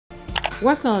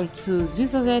Welcome to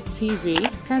Zisodel TV.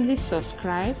 Kindly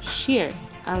subscribe, share,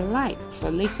 and like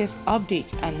for latest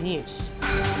updates and news.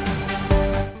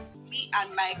 Me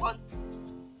and my husband,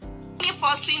 any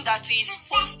person that is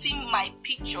posting my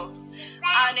picture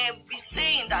and be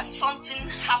saying that something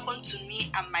happened to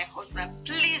me and my husband,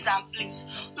 please and please,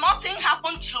 nothing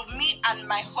happened to me and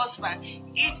my husband.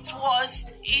 It was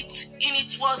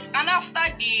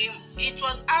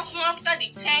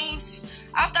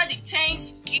after the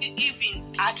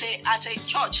Thanksgiving at a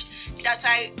church that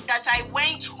I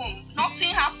went home. Nothing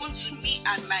happened to me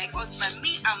and my husband.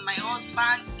 Me and my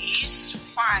husband is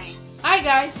fine. Hi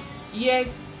guys,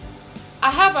 yes, I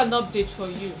have an update for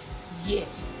you.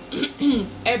 Yes,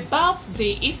 about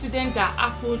the incident that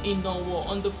happened in Norway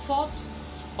on the 4th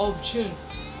of June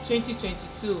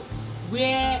 2022,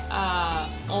 where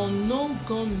unknown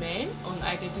gunmen,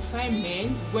 unidentified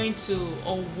men, went to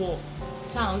Owo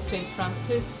town, St.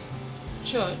 Francis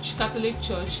Church, Catholic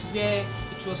Church, where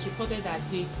it was reported that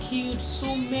they killed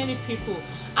so many people.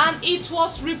 And it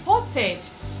was reported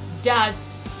that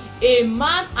a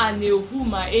man and a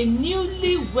woman, a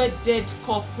newly wedded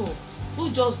couple who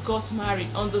just got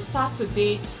married on the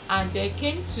Saturday, and they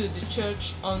came to the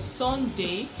church on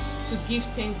Sunday to give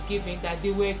thanksgiving, that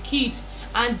they were killed,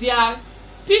 and their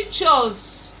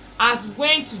pictures as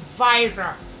went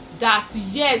viral. That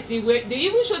yes, they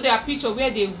even showed their picture where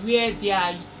they wear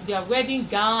their wedding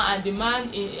gown, and the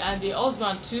man and the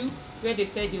husband too, where they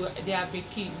said they have been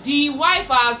killed. The wife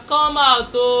has come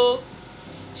out though.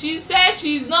 She said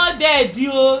she's not dead,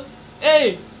 yo.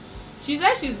 Hey, she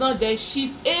said she's not dead.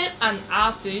 She's ill and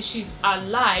healthy. She's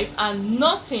alive, and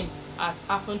nothing has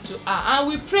happened to her. And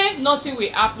we pray nothing will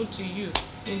happen to you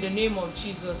in the name of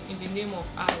Jesus, in the name of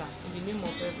Allah, in the name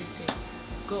of everything,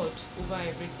 God over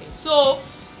everything. So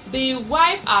the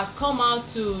wife has come out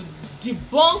to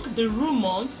debunk the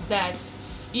rumors that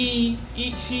she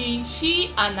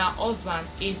and her husband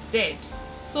is dead.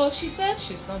 So she said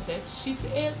she's not dead. She's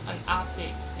ill and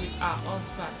healthy with her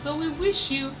husband. So we wish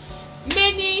you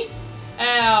many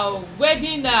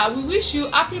we wish you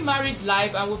happy married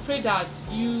life, and we pray that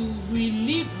you will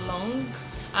live long,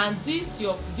 and this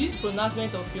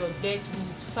pronouncement of your death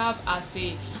will serve as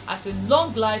a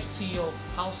long life to your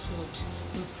household.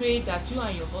 We pray that you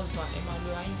and your husband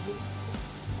Emmanuel.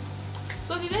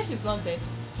 So she said she's not dead.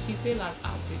 She's ill and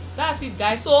healthy. That's it,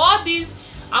 guys. So all these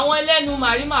àwọn ẹlẹ́nu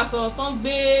màrímà sọ tán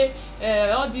gbé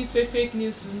all these fake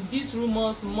news, these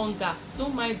rumors monger,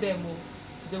 don't mind them.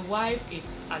 The wife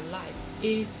is alive,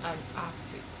 ill and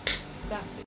healthy. That's it.